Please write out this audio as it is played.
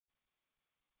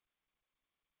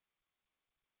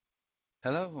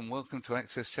Hello and welcome to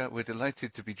AXSChat. We're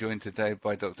delighted to be joined today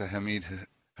by Dr. Hamied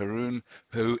Haroon,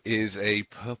 who is a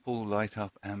Purple Light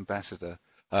Up ambassador.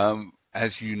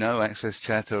 As you know,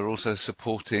 AXSChat are also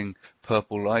supporting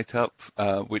Purple Light Up,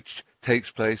 which takes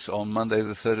place on Monday, the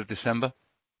 3rd of December.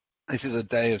 This is a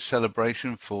day of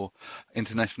celebration for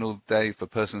International Day for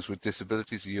Persons with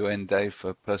Disabilities, a UN Day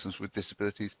for Persons with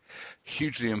Disabilities.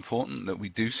 Hugely important that we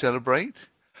do celebrate.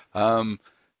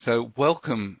 So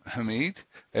welcome, Hamied.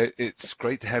 It's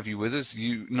great to have you with us.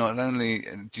 You not only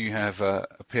do you have a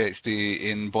PhD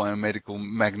in biomedical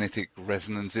magnetic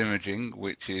resonance imaging,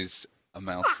 which is a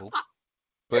mouthful,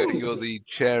 but you're the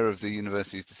chair of the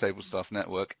university's Disabled Staff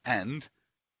Network, and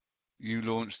you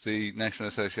launched the National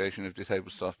Association of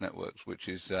Disabled Staff Networks, which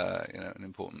is an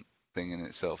important thing in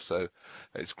itself. So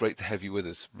it's great to have you with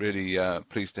us. Really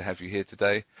pleased to have you here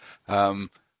today.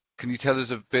 Can you tell us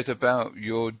a bit about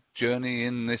your journey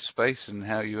in this space and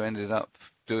how you ended up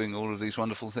doing all of these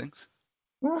wonderful things?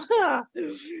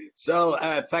 So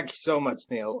thank you so much,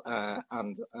 Neil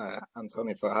and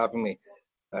Anthony, for having me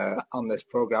on this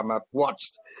program. I've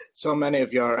watched so many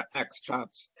of your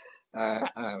AXSChats,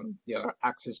 your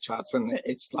AXSChats, and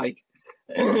it's like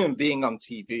being on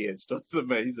TV is just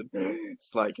amazing.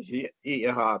 It's like eat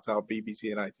your heart out,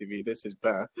 BBC and ITV. This is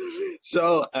better.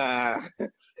 So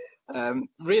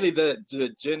really,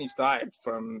 the journey started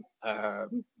from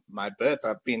my birth.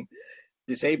 I've been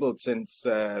disabled since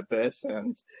birth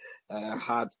and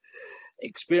had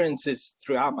experiences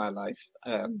throughout my life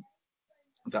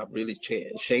that really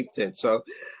shaped it. So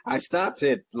I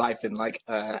started life in like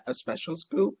a special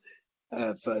school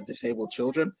for disabled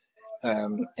children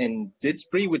in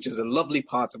Didsbury, which is a lovely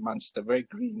part of Manchester, very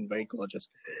green, very gorgeous.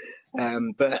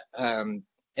 But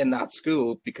in that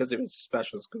school, because it was a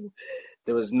special school,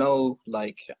 there was no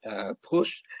like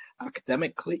push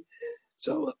academically.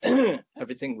 So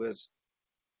everything was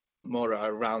more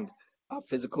around our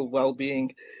physical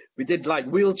well-being. We did like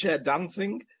wheelchair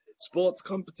dancing, sports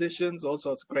competitions, all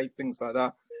sorts of great things like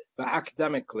that. But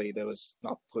academically, there was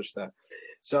not push there.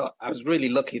 So I was really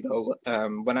lucky though,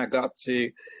 when I got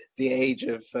to the age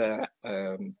of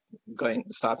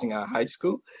starting our high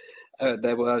school,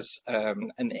 there was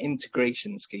an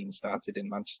integration scheme started in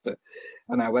Manchester.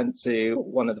 And I went to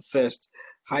one of the first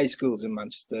high schools in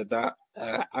Manchester that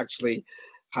actually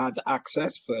had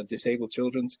access for disabled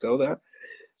children to go there.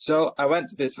 So I went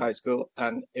to this high school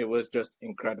and it was just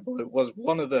incredible. It was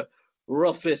one of the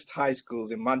roughest high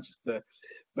schools in Manchester,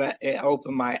 but it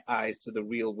opened my eyes to the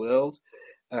real world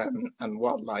and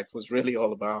what life was really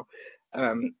all about.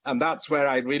 And that's where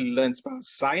I really learned about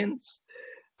science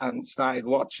and started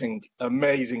watching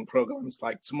amazing programs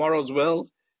like Tomorrow's World.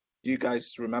 Do you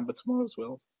guys remember Tomorrow's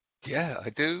World? Yeah,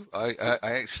 I do. I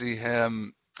actually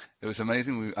it was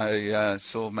amazing. I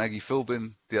saw Maggie Philbin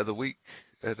the other week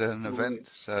at an event.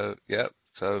 So yeah,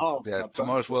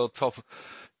 Tomorrow's World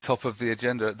top of the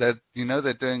agenda.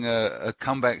 They're doing a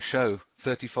comeback show,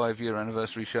 35-year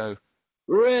anniversary show.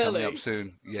 Really? Coming up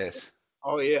soon. Yes.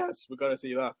 Oh yes, we've got to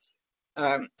see that.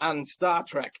 And Star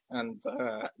Trek and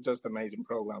just amazing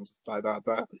programs like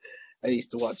that I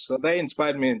used to watch. So they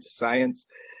inspired me into science.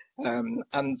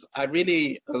 And I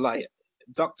really like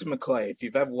Dr. McCoy. If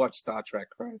you've ever watched Star Trek,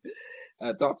 right?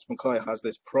 Dr. McCoy has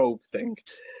this probe thing,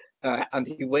 and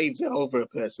he waves it over a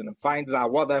person and finds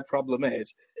out what their problem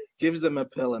is, gives them a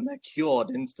pill, and they're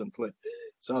cured instantly.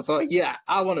 So I thought, yeah,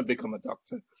 I want to become a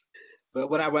doctor. But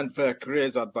when I went for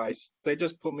careers advice, they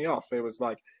just put me off. It was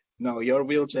like, no, you're a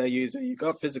wheelchair user, you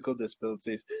got physical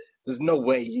disabilities. There's no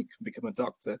way you can become a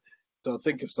doctor. So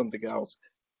think of something else.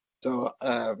 So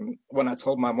when I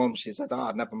told my mum, she said,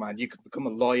 never mind, you can become a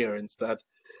lawyer instead.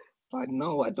 Like,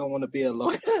 no, I don't want to be a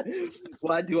lawyer.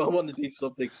 Why do I want to do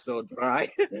something so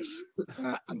dry?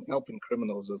 I'm helping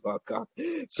criminals as well, God.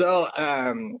 So,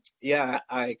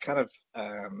 I kind of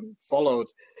followed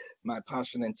my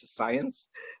passion into science,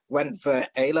 went for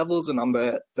A-levels, and on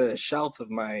the shelf of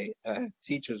my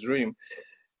teacher's room,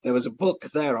 there was a book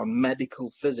there on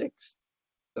medical physics.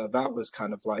 So that was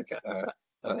kind of like a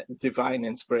divine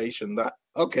inspiration that,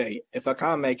 okay, if I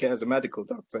can't make it as a medical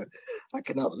doctor, I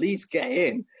can at least get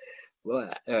in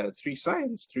through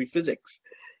science, through physics,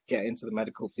 get into the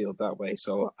medical field that way.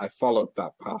 So I followed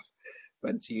that path,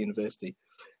 went to university.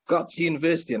 Got to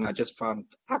university and I just found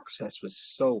access was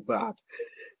so bad,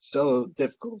 so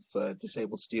difficult for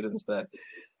disabled students there.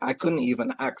 I couldn't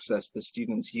even access the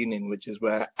Students' Union, which is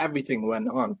where everything went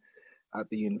on at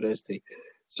the university.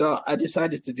 So I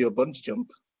decided to do a bungee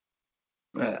jump.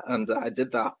 And I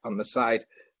did that on the side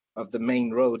of the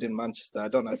main road in Manchester. I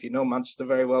don't know if you know Manchester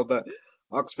very well, but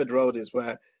Oxford Road is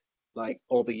where like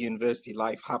all the university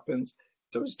life happens.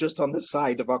 So it was just on the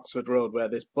side of Oxford Road where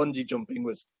this bungee jumping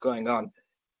was going on.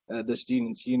 The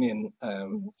Students' Union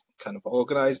kind of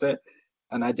organised it,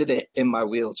 and I did it in my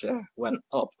wheelchair, went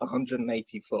up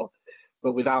 180 foot,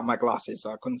 but without my glasses,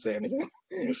 so I couldn't see anything,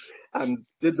 and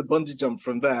did the bungee jump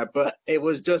from there. But it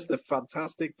was just a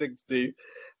fantastic thing to do.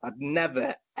 I'd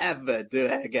never, ever do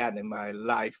it again in my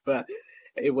life, but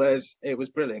it was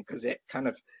brilliant because it kind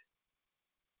of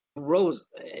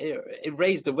it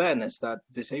raised awareness that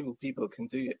disabled people can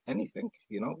do anything.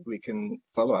 We can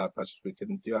follow our passions, we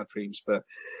can do our dreams, but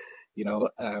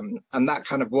and that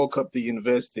kind of woke up the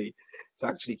university to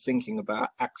actually thinking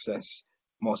about access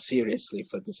more seriously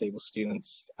for disabled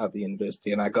students at the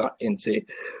university. And I got into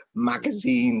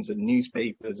magazines and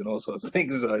newspapers and all sorts of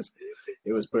things. So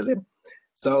it was brilliant.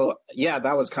 So yeah,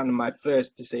 that was kind of my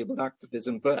first disabled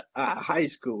activism. But at high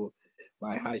school,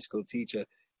 my high school teacher,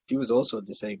 she was also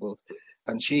disabled,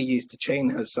 and she used to chain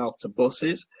herself to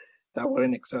buses that were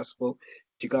inaccessible.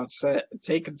 She got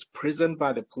taken to prison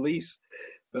by the police,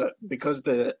 but because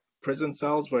the prison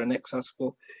cells were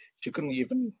inaccessible, she couldn't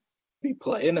even be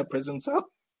put in a prison cell.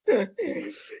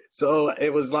 So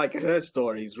it was like her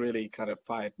stories really kind of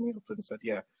fired me up and said,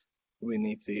 yeah, we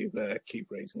need to keep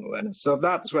raising awareness. So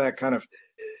that's where kind of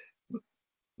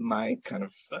my kind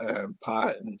of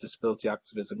part in disability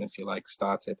activism, if you like,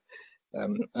 started.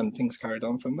 And things carried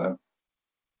on from there.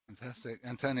 Fantastic.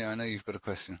 Antonio, I know you've got a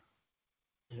question.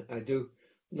 I do.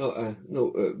 No,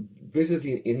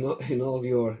 visiting in all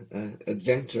your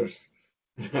adventures,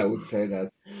 I would say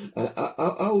that.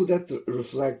 How would that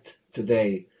reflect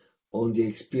today on the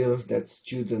experience that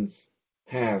students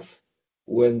have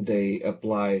when they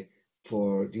apply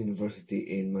for the university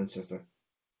in Manchester?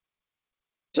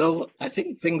 So I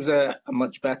think things are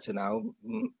much better now.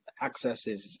 Access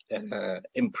is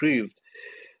improved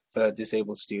for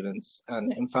disabled students.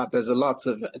 And in fact, there's a lot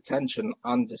of attention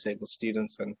on disabled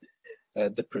students and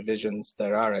the provisions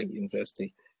there are at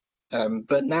university.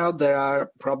 But now there are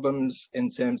problems in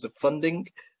terms of funding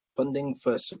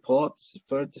for support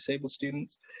for disabled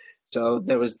students. So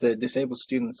there was the Disabled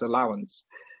Students Allowance.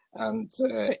 And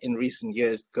in recent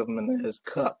years, the government has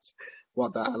cut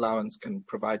what that allowance can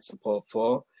provide support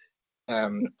for,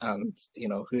 and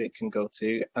who it can go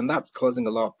to. And that's causing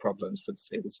a lot of problems for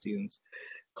disabled students,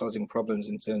 causing problems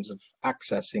in terms of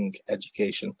accessing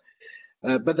education.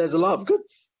 But there's a lot of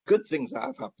good things that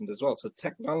have happened as well. So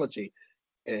technology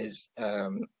is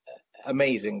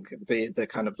amazing. The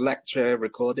kind of lecture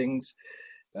recordings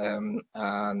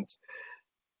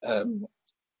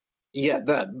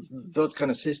those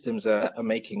kind of systems are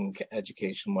making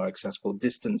education more accessible.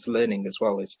 Distance learning as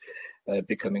well is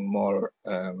becoming more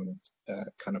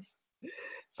kind of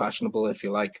fashionable, if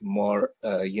you like. More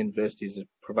universities are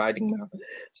providing that.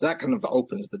 So that kind of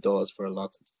opens the doors for a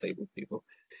lot of disabled people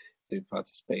to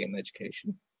participate in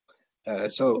education.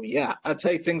 So yeah, I'd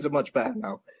say things are much better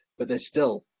now, but there's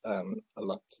still a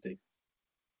lot to do.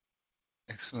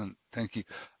 Excellent, thank you.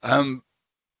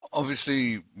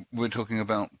 Obviously, we're talking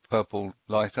about Purple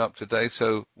Light Up today.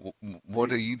 So,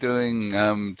 what are you doing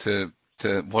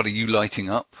what are you lighting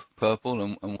up Purple,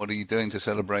 and what are you doing to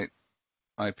celebrate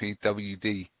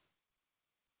IPWD?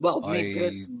 Well,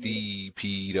 IDPWD.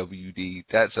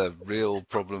 That's a real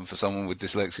problem for someone with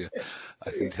dyslexia,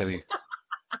 I can tell you.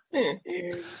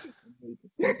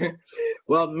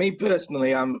 Well, me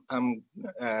personally, I'm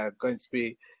going to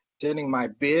be turning my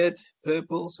beard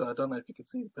purple, so I don't know if you can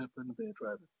see the purple in the beard,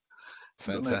 right?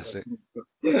 Fantastic.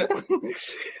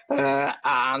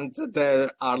 And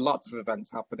there are lots of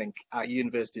events happening at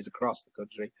universities across the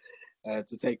country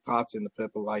to take part in the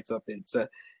Purple Light Up. It's an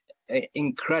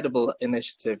incredible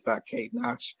initiative that Kate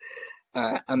Nash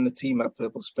and the team at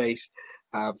Purple Space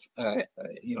have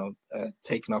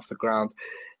taken off the ground.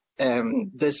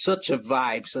 There's such a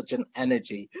vibe, such an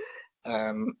energy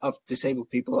of disabled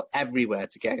people everywhere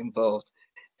to get involved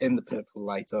in the Purple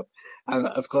Light Up. And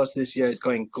of course, this year is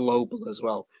going global as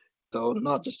well. So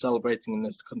not just celebrating in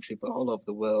this country, but all over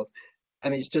the world.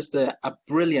 And it's just a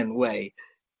brilliant way.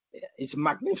 It's a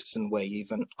magnificent way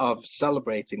even of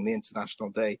celebrating the International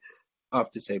Day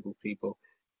of Disabled People.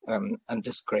 And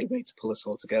just a great way to pull us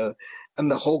all together.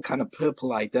 And the whole kind of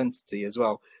purple identity as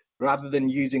well, rather than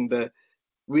using the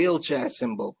wheelchair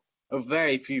symbol.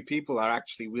 Very few people are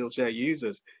actually wheelchair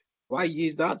users. Why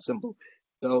use that symbol?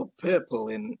 So purple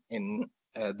in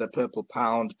the purple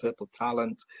pound, purple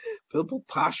talent, purple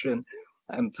passion,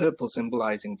 and purple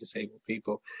symbolizing disabled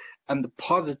people, and the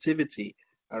positivity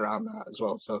around that as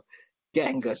well. So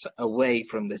getting us away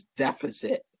from this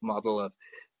deficit model of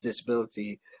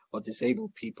disability or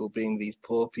disabled people being these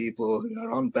poor people who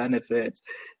are on benefits,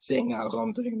 sitting at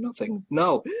home doing nothing.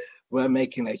 No, we're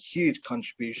making a huge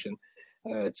contribution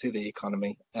to the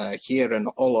economy here and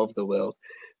all over the world,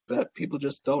 but people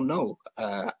just don't know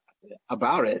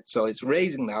about it. So it's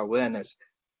raising the awareness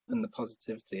and the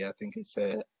positivity. I think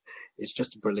it's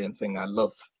just a brilliant thing. I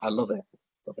love it.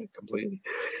 Love it completely.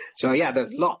 So yeah,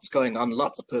 there's lots going on,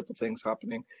 lots of purple things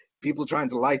happening. People trying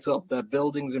to light up their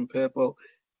buildings in purple,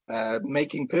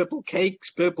 making purple cakes,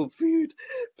 purple food,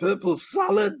 purple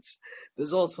salads.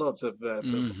 There's all sorts of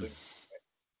purple things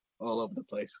all over the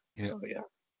place. Yeah. So yeah.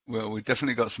 Well, we've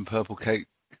definitely got some purple cake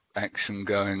action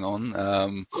going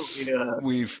on. Yeah.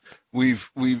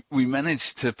 We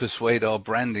managed to persuade our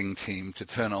branding team to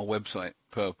turn our website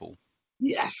purple.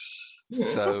 Yes.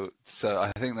 So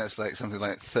I think that's like something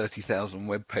like 30,000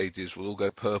 web pages will all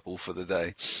go purple for the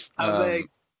day.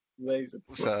 Amazing.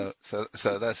 So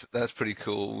that's pretty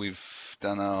cool. We've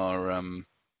done our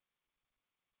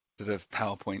sort of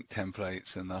PowerPoint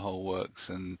templates and the whole works,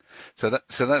 and so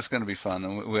that's going to be fun.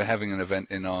 And we're having an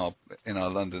event in our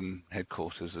London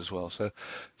headquarters as well.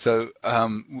 So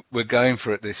we're going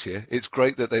for it this year. It's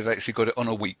great that they've actually got it on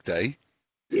a weekday.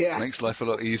 Yes. Makes life a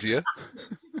lot easier.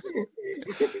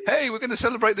 Hey, we're going to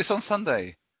celebrate this on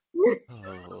Sunday.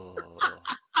 Oh.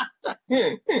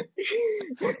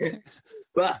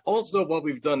 But also what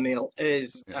we've done, Neil,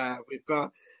 is we've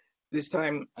got this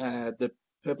time the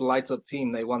Purple Light Up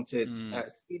team, they wanted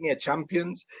senior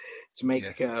champions to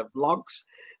make vlogs.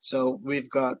 So we've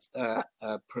got a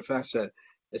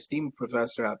esteemed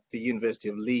professor at the University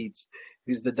of Leeds,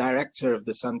 who's the director of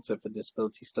the Centre for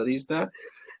Disability Studies there.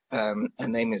 Her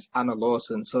name is Anna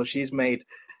Lawson. So she's made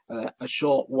a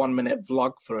short 1-minute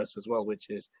vlog for us as well, which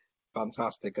is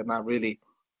fantastic. And that really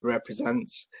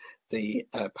represents the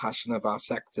passion of our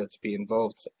sector to be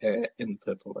involved in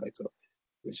Purple Light Up,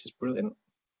 which is brilliant.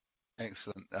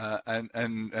 Excellent.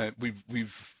 And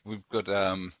we've got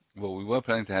well, we were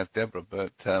planning to have Deborah,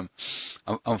 but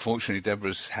unfortunately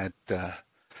Deborah's had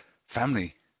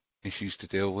family issues to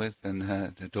deal with, and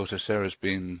her daughter Sarah's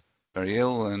been very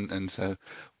ill, and so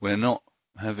we're not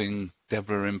having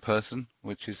Deborah in person,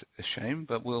 which is a shame,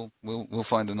 but we'll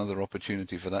find another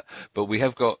opportunity for that. But we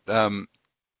have got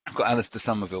I've got Alistair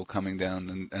Somerville coming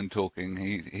down and talking.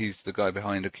 He's the guy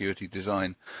behind Acuity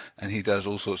Design, and he does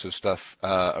all sorts of stuff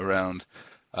around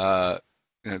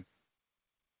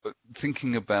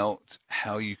thinking about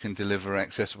how you can deliver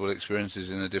accessible experiences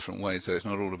in a different way. So it's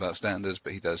not all about standards,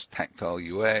 but he does tactile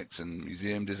UX and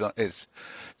museum design. It's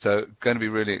so going to be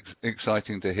really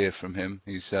exciting to hear from him.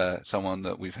 He's someone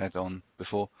that we've had on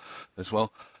before as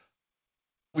well.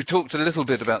 We talked a little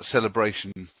bit about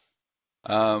celebration.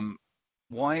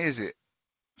 Why is it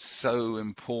so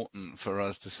important for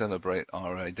us to celebrate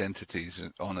our identities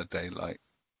on a day like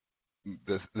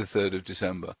the 3rd of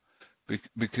December?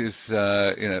 Because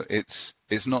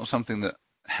it's not something that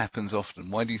happens often.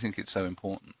 Why do you think it's so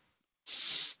important?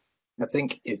 I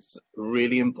think it's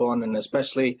really important, and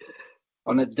especially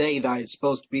on a day that is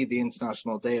supposed to be the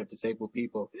International Day of Disabled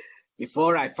People.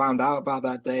 Before I found out about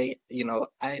that day,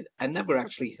 I never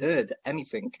actually heard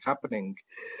anything happening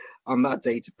on that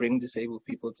day to bring disabled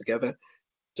people together.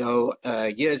 So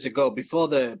years ago, before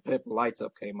the Purple Light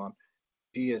Up came on,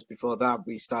 a few years before that,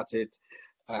 we started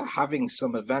having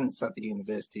some events at the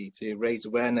university to raise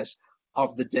awareness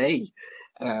of the day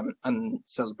and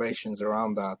celebrations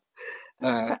around that.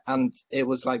 And it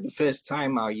was like the first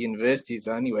time our universities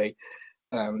anyway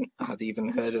had even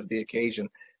heard of the occasion.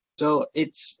 So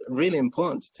it's really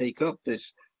important to take up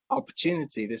this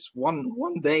opportunity, this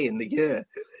one day in the year,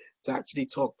 to actually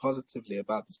talk positively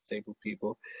about disabled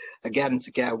people, again,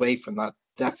 to get away from that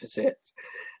deficit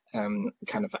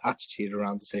kind of attitude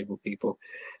around disabled people,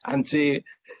 and to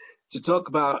talk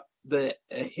about the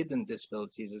hidden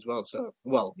disabilities as well. So,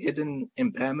 hidden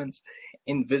impairments,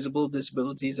 invisible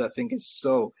disabilities, I think is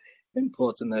so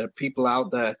important. There are people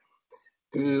out there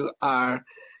who are,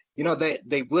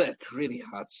 they work really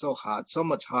hard, so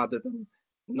much harder than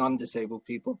non-disabled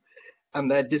people,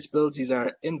 and their disabilities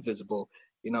are invisible.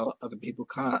 Other people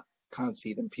can't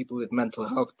see them. People with mental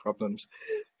health problems,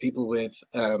 people with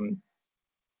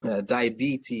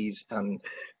diabetes and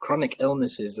chronic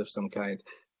illnesses of some kind,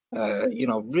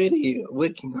 really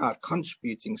working hard,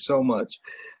 contributing so much.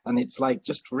 And it's like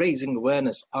just raising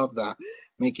awareness of that,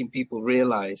 making people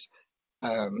realize,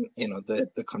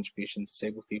 the contribution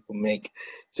disabled people make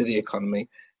to the economy,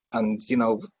 and,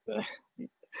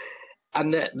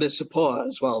 and the support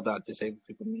as well that disabled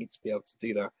people need to be able to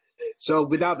do that. So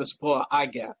without the support I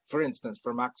get, for instance,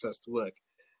 from Access to Work,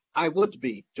 I would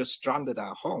be just stranded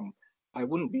at home. I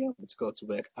wouldn't be able to go to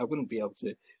work. I wouldn't be able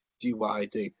to do what I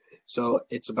do. So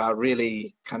it's about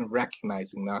really kind of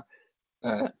recognizing that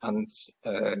and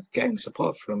getting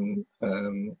support from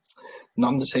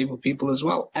non-disabled people as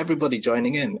well. Everybody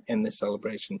joining in this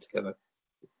celebration together.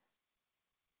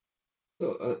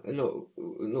 So,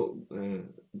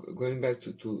 going back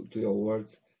to your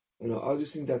words, how do you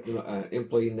think that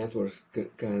employee networks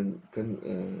can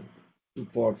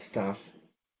support staff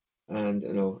and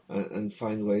and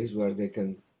find ways where they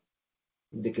can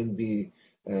be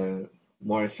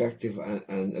more effective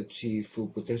and achieve full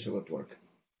potential at work?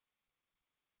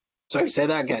 Sorry, say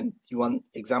that again. You want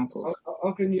examples?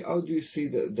 How do you see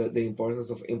the importance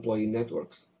of employee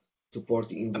networks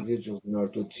supporting individuals in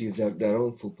order to achieve their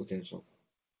own full potential?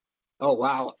 Oh,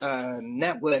 wow.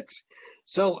 Networks.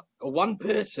 So one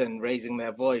person raising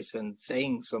their voice and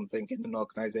saying something in an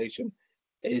organization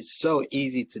is so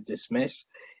easy to dismiss.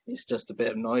 It's just a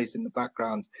bit of noise in the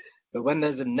background. But when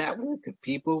there's a network of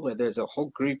people, where there's a whole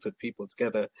group of people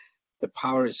together, the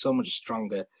power is so much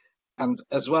stronger. And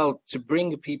as well, to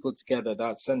bring people together,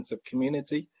 that sense of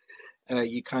community,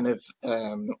 you kind of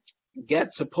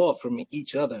get support from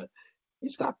each other.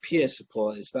 It's that peer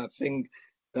support. It's that thing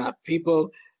that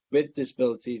people with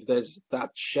disabilities, there's that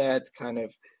shared kind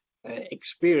of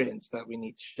experience that we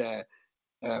need to share,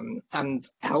 and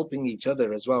helping each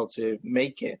other as well to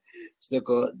make it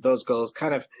to those goals,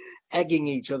 kind of egging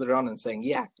each other on and saying,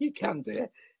 yeah, you can do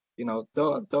it.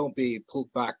 Don't be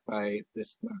pulled back by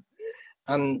this and that.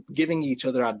 And giving each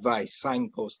other advice,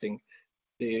 signposting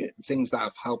the things that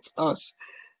have helped us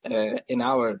in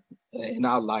our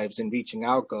lives in reaching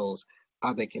our goals,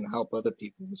 how they can help other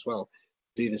people as well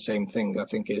do the same thing, I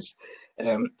think is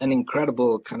an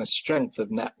incredible kind of strength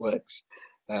of networks,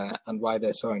 and why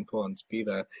they're so important to be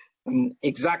there, and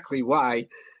exactly why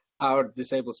our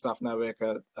disabled staff network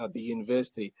at the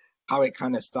university, how it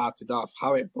kind of started off,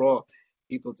 how it brought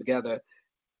people together.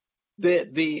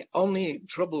 The only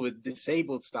trouble with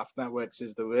disabled staff networks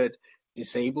is the word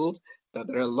disabled, that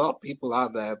there are a lot of people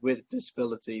out there with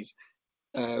disabilities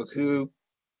who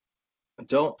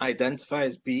don't identify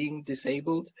as being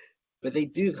disabled, but they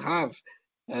do have,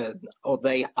 or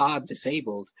they are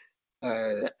disabled,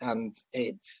 and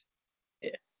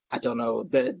I don't know,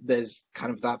 there's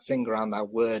kind of that thing around that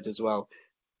word as well,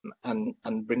 and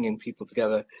bringing people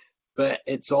together. But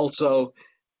it's also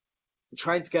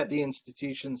trying to get the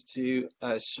institutions to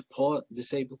support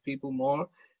disabled people more.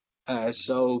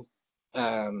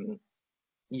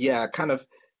 Yeah, kind of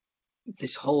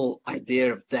this whole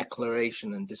idea of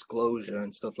declaration and disclosure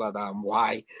and stuff like that, and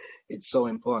why it's so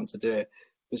important to do it.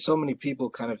 But so many people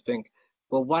kind of think,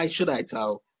 well, why should I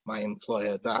tell my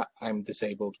employer that I'm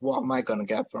disabled? What am I going to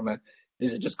get from it?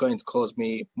 Is it just going to cause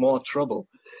me more trouble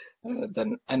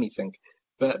than anything?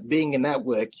 But being a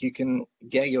network, you can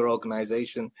get your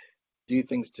organization do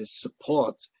things to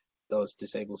support those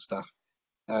disabled staff,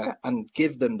 and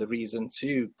give them the reason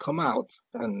to come out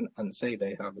and say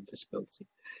they have a disability,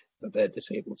 that they're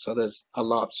disabled. So there's a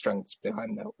lot of strengths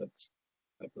behind networks,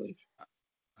 I believe.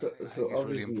 So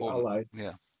obviously, really allies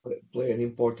play an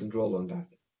important role on that.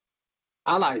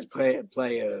 Allies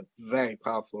play a very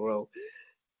powerful role.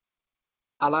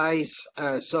 Allies,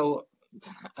 so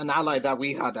an ally that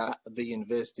we had at the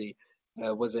university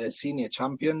was a senior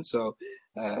champion, so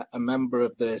a member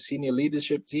of the senior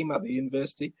leadership team at the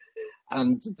university,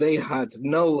 and they had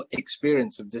no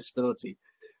experience of disability,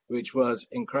 which was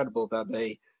incredible that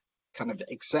they kind of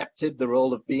accepted the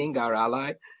role of being our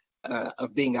ally,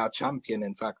 of being our champion,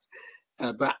 in fact,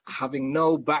 but having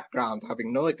no background,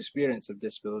 having no experience of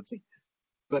disability,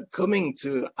 but coming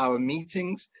to our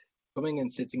meetings, coming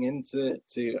and sitting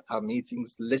into our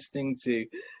meetings, listening to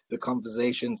the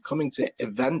conversations, coming to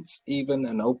events even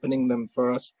and opening them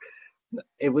for us.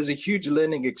 It was a huge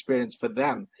learning experience for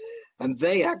them. And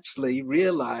they actually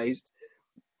realized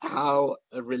how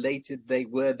related they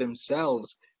were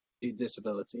themselves to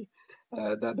disability,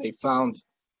 that they found,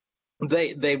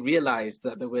 they realized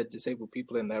that there were disabled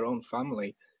people in their own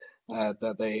family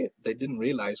that they didn't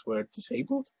realize were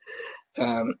disabled.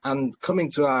 And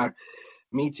coming to our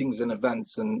meetings and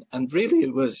events, and really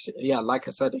it was, like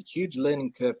I said, a huge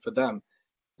learning curve for them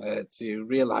to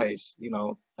realize,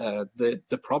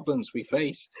 the problems we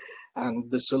face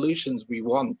and the solutions we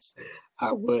want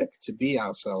at work to be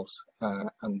ourselves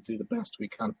and do the best we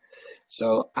can.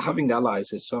 So having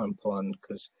allies is so important,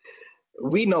 because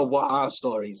we know what our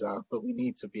stories are, but we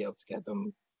need to be able to get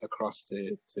them across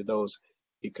to those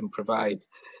who can provide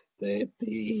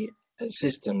the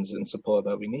systems and support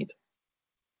that we need.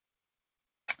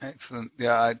 Excellent.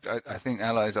 Yeah, I think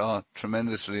allies are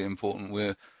tremendously important.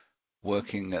 We're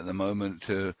working at the moment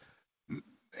to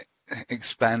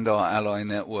expand our ally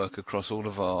network across all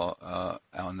of our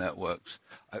networks.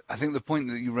 I think the point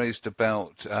that you raised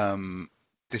about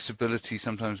disability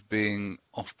sometimes being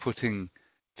off-putting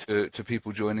to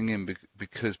people joining in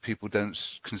because people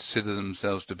don't consider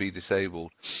themselves to be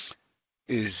disabled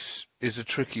is a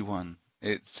tricky one.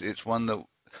 It's one that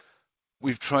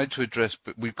we've tried to address,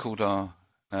 but we've called our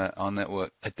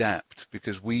network Adapt,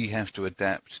 because we have to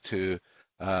adapt to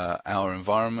our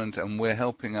environment, and we're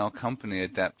helping our company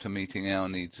adapt to meeting our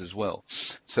needs as well.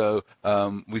 So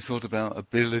we thought about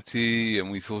ability, and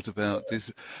we thought about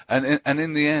this, and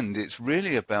in the end, it's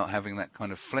really about having that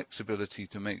kind of flexibility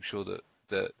to make sure that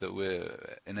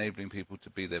we're enabling people to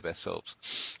be their best selves.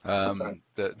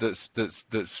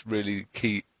 That's really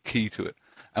key to it.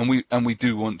 And we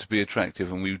do want to be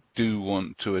attractive, and we do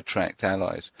want to attract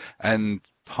allies. And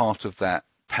part of that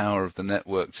power of the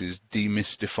networks is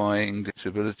demystifying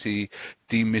disability,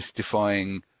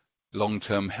 demystifying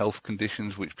long-term health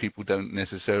conditions, which people don't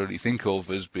necessarily think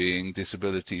of as being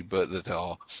disability, but that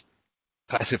are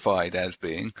classified as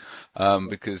being,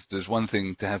 because there's one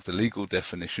thing to have the legal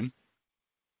definition,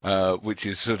 which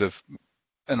is sort of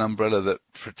an umbrella that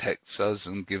protects us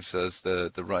and gives us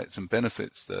the rights and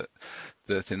benefits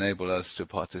that enable us to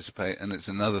participate, and it's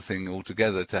another thing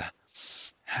altogether to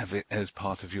have it as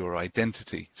part of your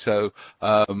identity. So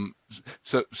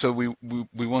we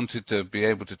wanted to be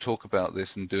able to talk about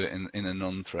this and do it in a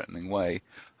non-threatening way,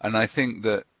 and I think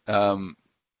that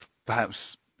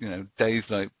perhaps days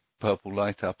like Purple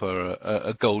Light Up are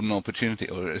a golden opportunity,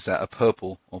 or is that a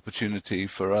purple opportunity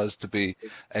for us to be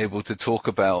able to talk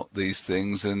about these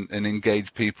things and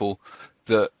engage people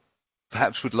that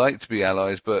perhaps would like to be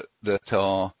allies, but that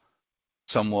are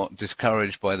somewhat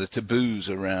discouraged by the taboos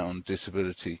around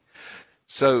disability.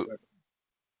 So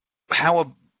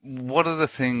what are the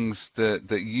things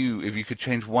that you, if you could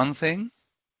change one thing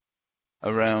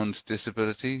around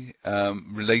disability,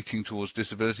 relating towards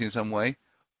disability in some way,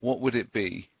 what would it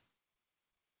be?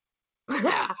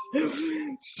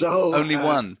 So only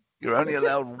one. You're only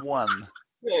allowed one.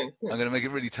 I'm going to make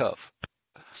it really tough.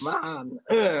 Man,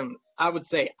 I would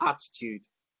say attitude.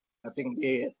 I think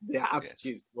the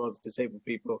attitude towards disabled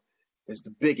people is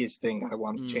the biggest thing I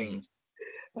want to change.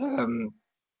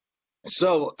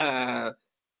 So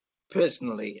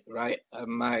personally, right,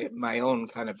 my own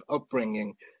kind of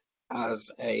upbringing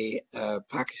as a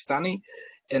Pakistani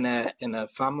in a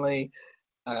family.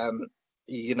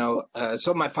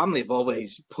 So my family have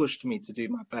always pushed me to do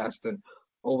my best and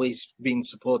always been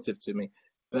supportive to me.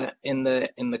 But in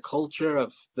the culture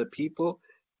of the people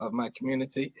of my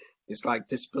community, it's like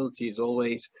disability is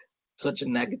always such a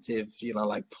negative,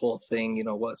 like poor thing,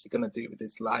 what's he gonna do with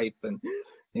his life? And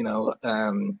we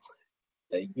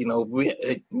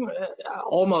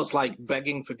almost like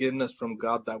begging forgiveness from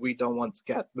God that we don't want to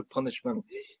get the punishment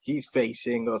he's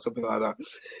facing or something like that.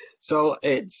 So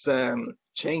it's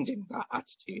changing that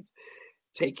attitude,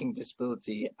 taking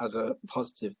disability as a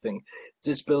positive thing.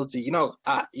 Disability,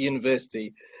 at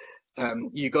university,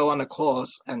 you go on a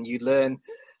course and you learn,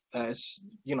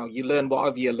 you learn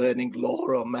whatever you're learning, law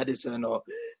or medicine or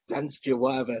dentistry or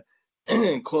whatever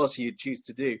course you choose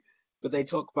to do. But they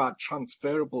talk about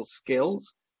transferable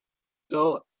skills.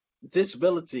 So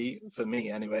disability, for me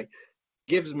anyway,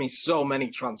 gives me so many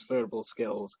transferable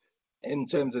skills in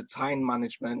terms of time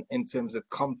management, in terms of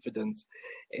confidence,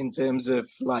 in terms of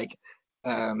like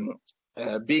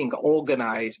being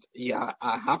organized. Yeah,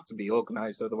 I have to be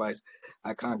organized, otherwise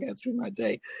I can't get through my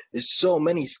day. There's so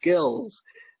many skills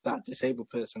that a disabled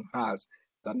person has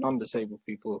that non-disabled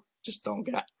people just don't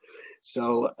get.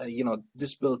 So,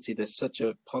 disability, there's such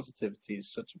a positivity,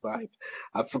 such a vibe.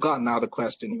 I've forgotten now the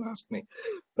question you asked me,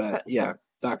 but yeah,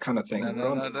 that kind of thing.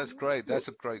 No, that's great. That's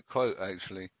a great quote,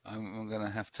 actually. I'm going to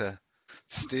have to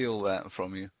steal that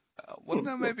from you. Well,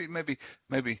 no, maybe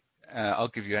I'll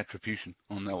give you attribution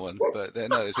on that one. But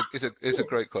no, it's a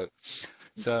great quote.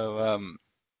 So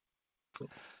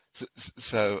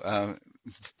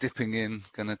dipping in,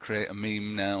 going to create a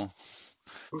meme now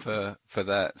for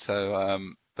that. So,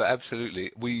 but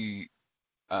absolutely, we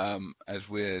as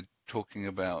we're talking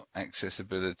about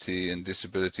accessibility and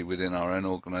disability within our own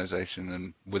organization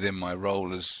and within my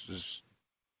role as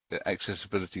the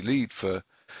accessibility lead for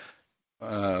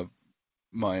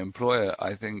my employer,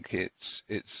 I think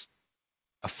it's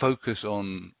a focus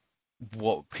on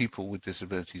what people with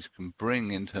disabilities can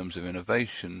bring in terms of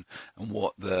innovation and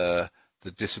what the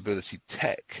disability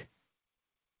tech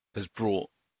has brought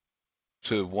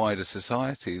to wider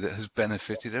society that has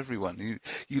benefited everyone.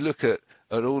 You look at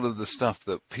all of the stuff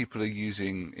that people are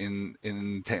using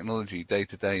in technology day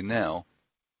to day now.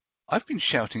 I've been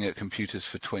shouting at computers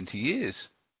for 20 years.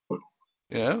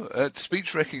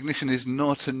 Speech recognition is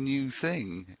not a new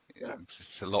thing.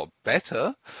 It's a lot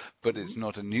better, but it's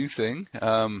not a new thing.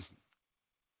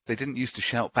 They didn't used to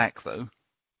shout back though.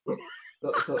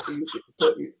 So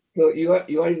you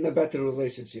are in a better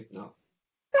relationship now.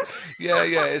 Yeah,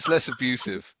 yeah, it's less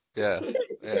abusive. Yeah,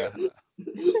 yeah,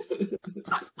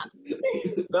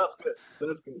 That's good.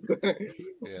 That's good.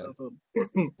 yeah. Well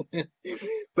done.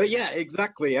 But yeah,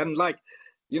 exactly. And like,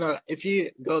 if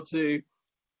you go to,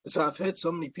 so I've heard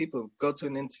so many people go to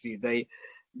an interview,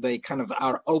 they kind of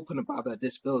are open about their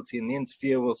disability, and the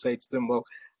interviewer will say to them, well,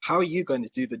 how are you going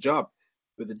to do the job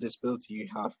with the disability you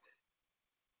have?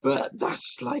 But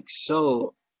that's like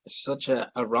such a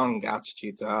wrong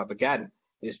attitude to have. Again,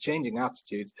 it's changing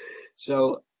attitudes.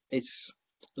 So it's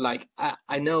like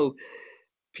I know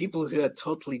people who are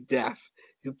totally deaf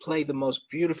who play the most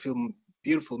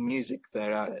beautiful music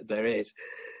there is.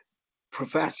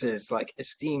 Professors, like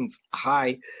esteemed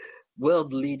high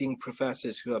world leading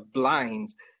professors who are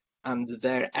blind, and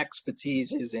their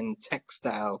expertise is in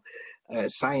textile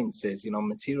sciences,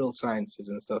 material sciences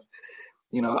and stuff.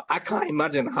 I can't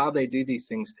imagine how they do these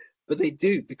things, but they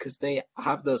do because they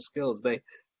have those skills, they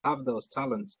have those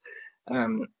talents.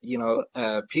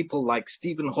 People like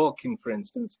Stephen Hawking, for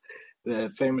instance, the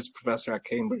famous professor at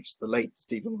Cambridge, the late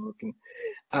Stephen Hawking,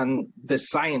 and the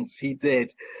science he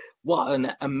did, what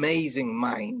an amazing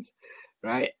mind,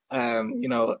 right?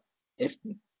 If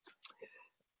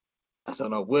I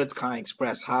don't know, words can't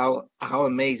express how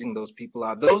amazing those people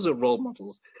are. Those are role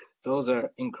models. Those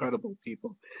are incredible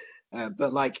people.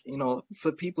 But like,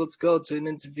 for people to go to an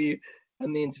interview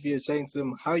and the interviewer saying to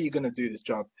them, how are you going to do this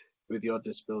job with your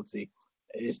disability?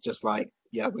 It's just like,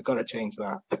 yeah, we've got to change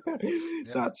that.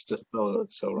 Yep. That's just so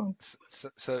wrong.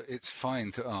 So it's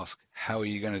fine to ask, how are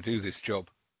you going to do this job?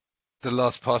 The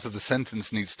last part of the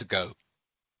sentence needs to go.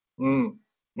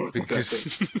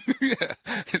 Because yeah,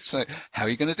 it's like, how are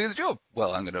you going to do the job?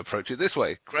 Well, I'm going to approach it this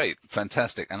way. Great,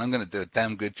 fantastic, and I'm going to do a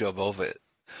damn good job of it.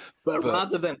 But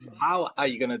rather than how are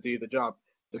you going to do the job,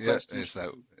 the question is,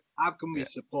 how can we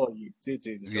support you to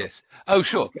do the job? Yes. Oh,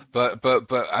 sure. But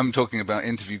I'm talking about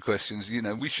interview questions.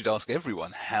 We should ask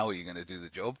everyone, how are you going to do the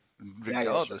job,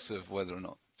 regardless of whether or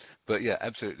not. But yeah,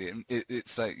 absolutely.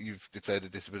 It's like, you've declared a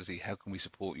disability. How can we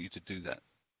support you to do that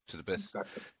to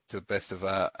the best of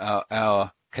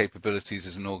our capabilities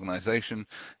as an organisation,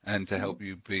 and to help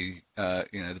you be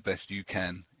the best you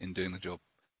can in doing the job.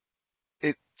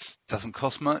 It doesn't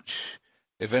cost much.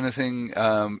 If anything,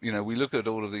 we look at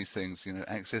all of these things,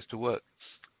 access to work,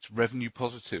 it's revenue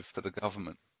positive for the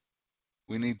government.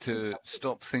 We need to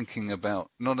stop thinking about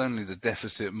not only the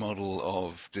deficit model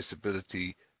of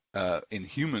disability in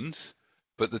humans,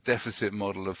 but the deficit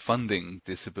model of funding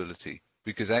disability.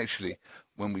 Because actually,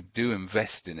 when we do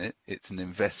invest in it, it's an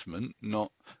investment,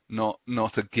 not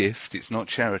a gift. It's not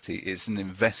charity. It's an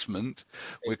investment.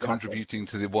 We're contributing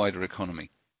to the wider economy.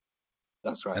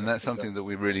 That's right. And that's something that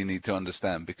we really need to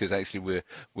understand, because actually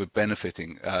we're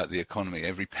benefiting the economy.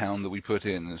 Every pound that we put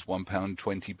in is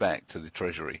 £1.20 back to the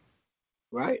treasury.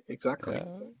 Right. Exactly.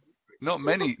 Not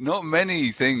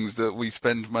many things that we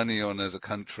spend money on as a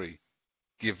country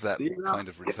give that kind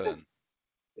of return.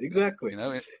 Exactly.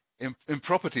 In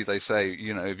property, they say,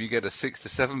 if you get a 6 to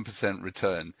 7%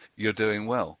 return, you're doing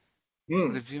well.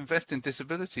 But if you invest in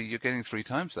disability, you're getting 3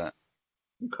 times that.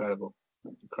 Incredible.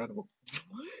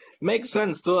 Makes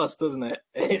sense to us, doesn't it?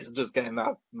 It's just getting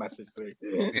that message through.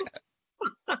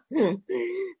 Yeah.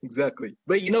 Exactly.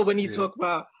 But when you talked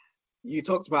about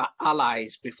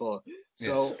allies before.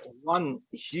 So one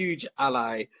huge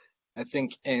ally, I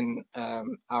think, in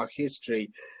our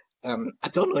history, I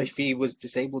don't know if he was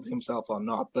disabled himself or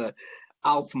not, but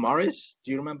Alf Morris. Do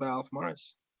you remember Alf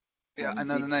Morris? Yeah, I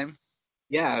know the name.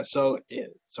 Yeah, so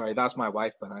sorry, that's my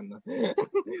wife behind that.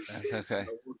 That's okay.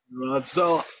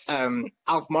 So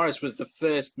Alf Morris was the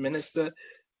first minister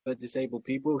for disabled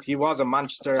people. He was a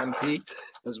Manchester MP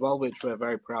as well, which we're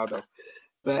very proud of.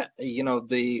 But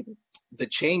the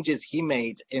changes he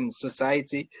made in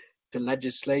society, the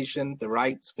legislation, the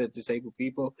rights for disabled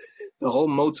people, the whole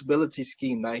Motability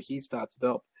scheme that he started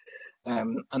up,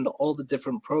 and all the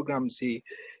different programs he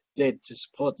did to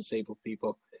support disabled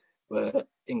people were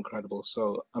incredible.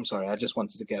 So I'm sorry, I just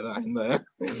wanted to get that in there.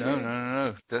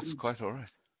 No, that's quite all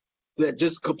right.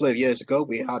 Just a couple of years ago,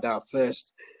 we had our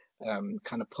first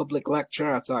kind of public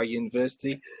lecture at our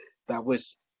university that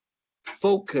was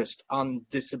focused on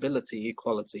disability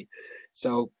equality.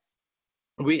 So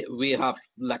we have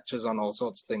lectures on all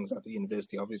sorts of things at the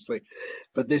university, obviously,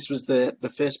 but this was the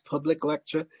first public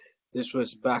lecture. This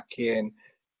was back in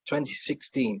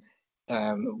 2016,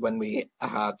 when we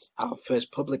had our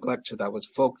first public lecture that was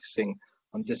focusing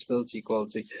on disability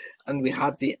equality, and we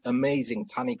had the amazing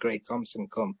Tanny Gray Thompson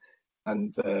come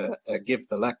and give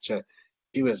the lecture.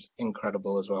 She was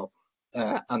incredible as well,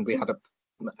 and we had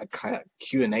a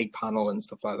Q&A panel and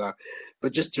stuff like that.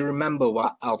 But just to remember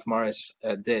what Alf Morris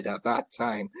did at that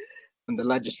time, and the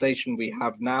legislation we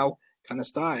have now kind of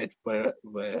started where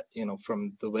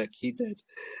from the work he did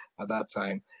at that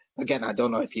time. Again, I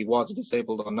don't know if he was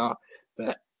disabled or not,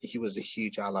 but he was a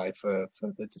huge ally for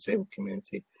the disabled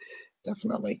community,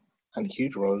 definitely, and a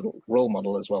huge role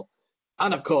model as well.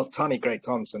 And of course, Tony Gray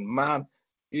Thompson, man,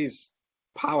 he's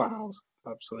powerhouse,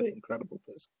 absolutely incredible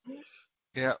person.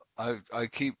 Yeah, I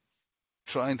keep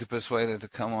trying to persuade her to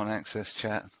come on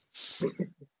AXSChat.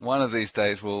 One of these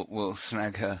days we'll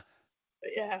snag her.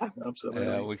 Yeah,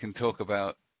 absolutely. We can talk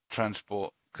about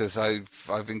transport because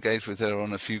I've engaged with her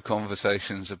on a few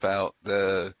conversations about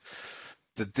the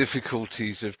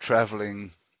difficulties of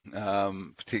traveling,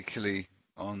 particularly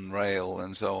on rail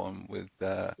and so on, with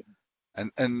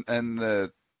and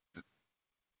the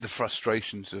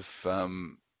frustrations of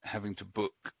having to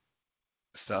book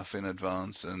stuff in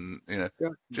advance, and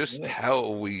just how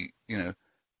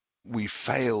we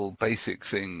fail basic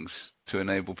things to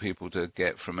enable people to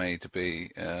get from A to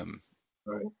B,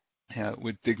 right. Yeah,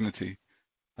 with dignity.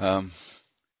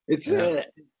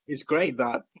 It's great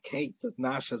that Kate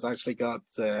Nash has actually got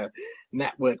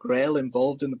Network Rail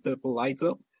involved in the Purple Light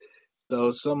Up.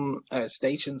 So some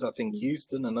stations, I think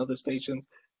Houston and other stations,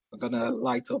 are going to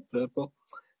light up purple.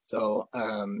 So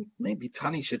maybe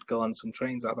Tanny should go on some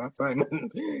trains at that time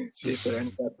and see if they're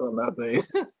any better on that day.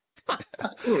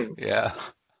 Yeah.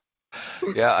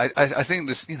 Yeah, I think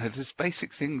there's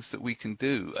basic things that we can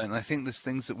do, and I think there's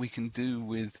things that we can do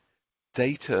with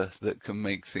data that can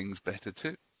make things better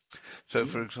too. So,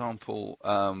 for example,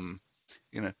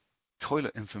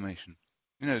 toilet information.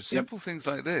 Simple things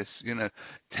like this.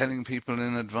 Telling people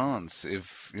in advance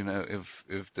if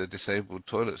the disabled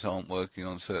toilets aren't working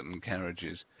on certain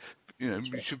carriages. You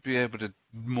should be able to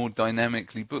more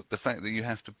dynamically book. The fact that you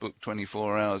have to book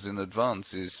 24 hours in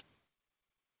advance is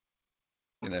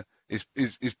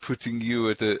putting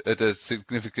you at a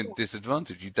significant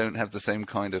disadvantage. You don't have the same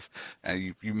kind of.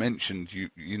 You mentioned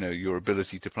your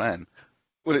ability to plan.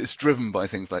 Well, it's driven by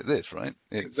things like this, right?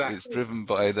 It's driven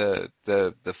by the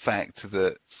fact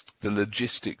that the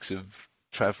logistics of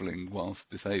traveling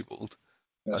whilst disabled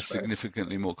are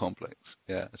significantly more complex.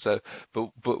 Yeah. So,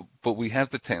 but we have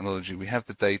the technology, we have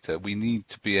the data. We need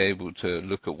to be able to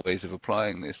look at ways of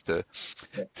applying this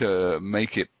to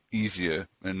make it easier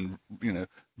and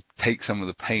take some of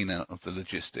the pain out of the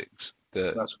logistics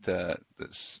that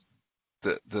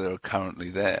are currently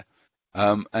there.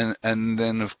 And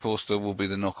then, of course, there will be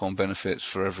the knock-on benefits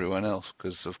for everyone else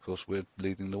because, of course, we're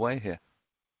leading the way here.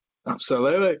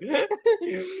 Absolutely.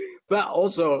 But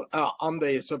also on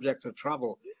the subject of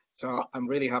travel, so I'm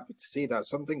really happy to see that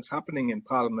something's happening in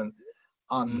Parliament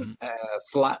on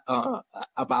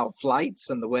about flights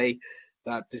and the way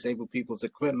that disabled people's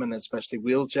equipment, especially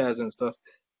wheelchairs and stuff,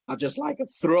 are just like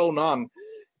thrown on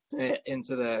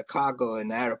into the cargo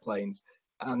in airplanes,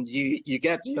 and you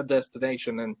get to your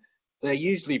destination and they're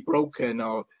usually broken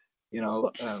or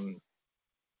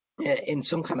in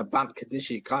some kind of bad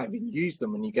condition. You can't even use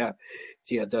them when you get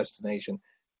to your destination.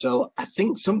 So I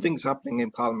think something's happening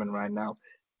in Parliament right now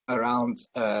around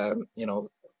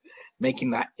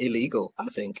making that illegal. I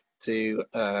think to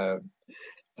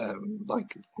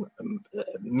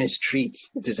mistreat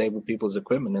disabled people's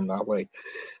equipment in that way,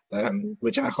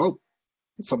 which I hope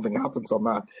something happens on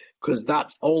that, because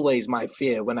that's always my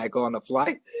fear when I go on a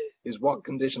flight, is what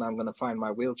condition I'm going to find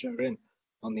my wheelchair in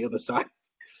on the other side.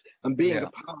 And being a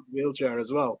powered wheelchair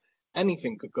as well,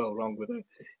 anything could go wrong with it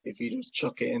if you just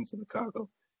chuck it into the cargo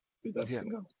with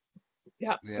everything else.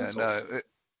 Yeah. No,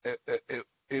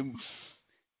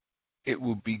 it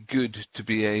would be good to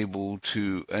be able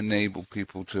to enable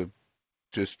people to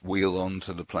just wheel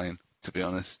onto the plane, to be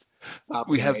honest.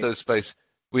 We have those spaces.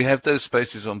 We have those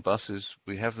spaces on buses.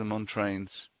 We have them on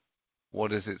trains.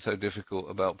 What is it so difficult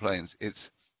about planes? It's,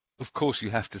 of course, you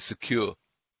have to secure.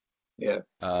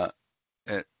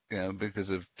 Because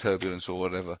of turbulence or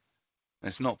whatever.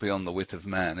 It's not beyond the wit of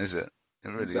man, is it? It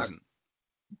really isn't.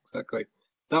 Exactly.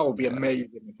 That would be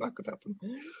amazing if that could happen.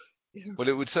 Yeah. Well,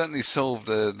 it would certainly solve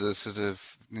the sort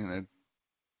of,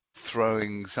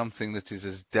 throwing something that is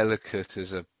as delicate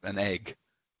as an egg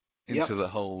into the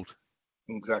hold.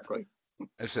 Exactly.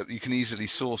 Except you can easily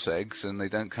source eggs, and they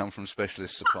don't come from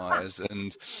specialist suppliers,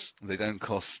 and they don't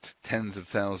cost tens of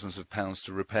thousands of pounds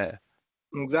to repair.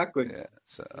 Exactly. Yeah.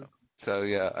 So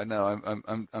yeah, I know.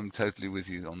 I'm totally with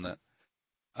you on that.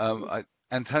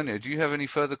 Antonio, do you have any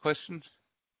further questions?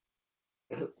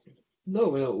 No,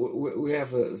 we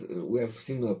have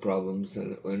similar problems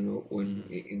when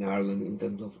in Ireland in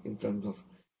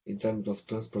terms of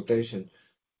transportation.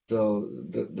 So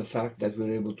the fact that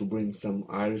we're able to bring some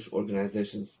Irish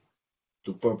organizations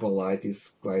to Purple Light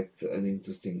is quite an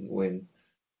interesting win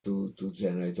to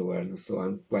generate awareness. So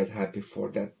I'm quite happy for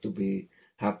that to be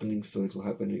happening. So it will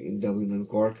happen in Dublin and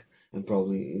Cork and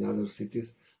probably in other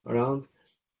cities around,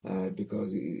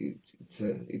 because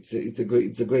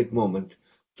it's a great moment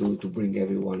to bring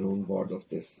everyone on board of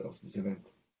this event.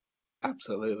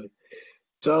 Absolutely.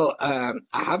 So I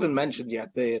haven't mentioned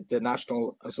yet the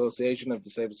National Association of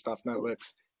Disabled Staff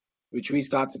Networks, which we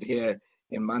started here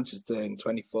in Manchester in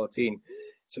 2014,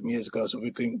 some years ago. So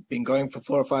we've been going for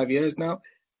 4 or 5 years now,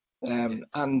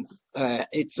 and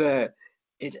it's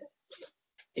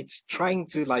trying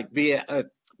to like be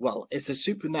it's a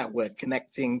super network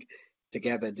connecting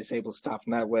together disabled staff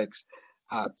networks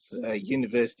at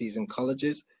universities and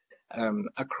colleges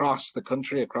across the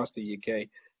country, across the UK.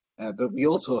 But we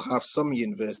also have some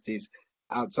universities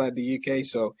outside the UK.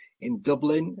 So in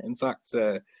Dublin, in fact,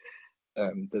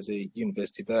 there's a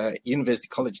university there. University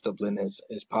College Dublin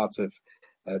is part of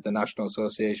the National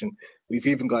Association. We've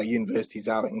even got universities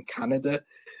out in Canada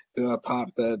who are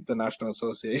part of the National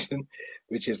Association,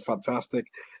 which is fantastic.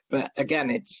 But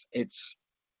again, it's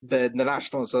the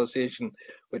National Association.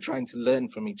 We're trying to learn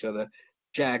from each other,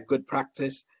 share good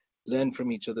practice, learn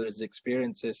from each other's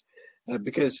experiences,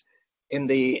 because in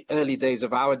the early days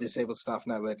of our disabled staff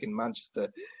network in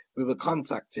Manchester, we were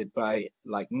contacted by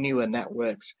like newer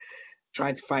networks,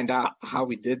 trying to find out how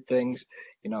we did things,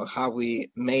 how we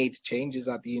made changes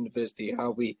at the university,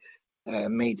 how we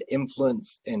made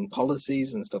influence in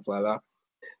policies and stuff like that.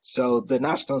 So the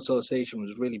National Association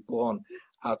was really born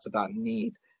out of that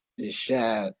need to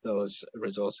share those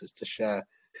resources, to share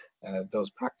those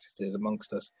practices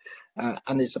amongst us.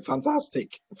 And it's a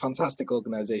fantastic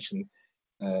organization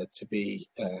to be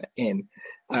in.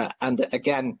 And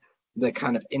again, the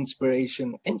kind of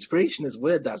inspiration is a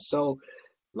word that's so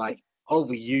like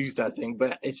overused, I think,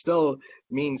 but it still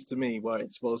means to me what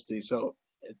it's supposed to. So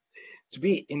to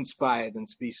be inspired and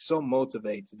to be so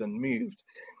motivated and moved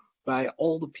by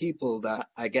all the people that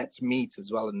I get to meet as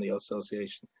well in the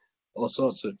association, all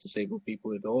sorts of disabled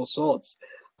people with all sorts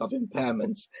of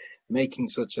impairments, making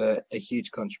such a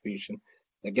huge contribution.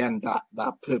 Again, that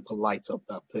purple light up,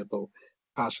 that purple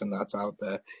passion that's out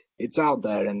there. It's out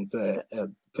there, and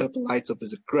Purple Light Up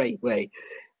is a great way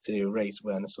to raise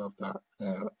awareness of that.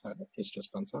 It's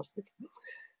just fantastic.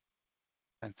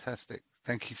 Fantastic.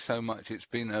 Thank you so much. It's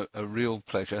been a real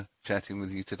pleasure chatting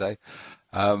with you today.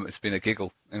 It's been a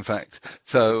giggle, in fact.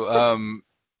 So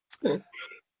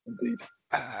Indeed.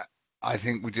 I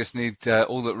think we just need,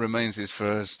 all that remains is for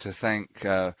us to thank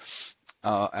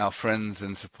our friends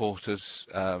and supporters,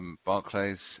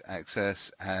 Barclays, Access,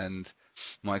 and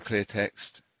My Clear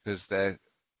Text, because they're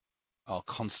our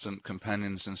constant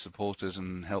companions and supporters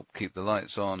and help keep the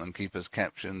lights on and keep us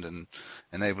captioned and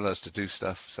enable us to do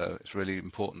stuff. So it's really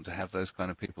important to have those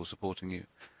kind of people supporting you.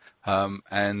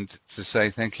 And to say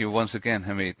thank you once again,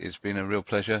 Hamied. It's been a real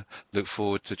pleasure. Look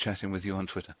forward to chatting with you on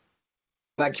Twitter.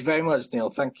 Thank you very much, Neil.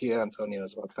 Thank you, Antonio,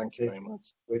 as well. Thank you very much.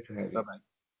 Great to have you. Bye-bye.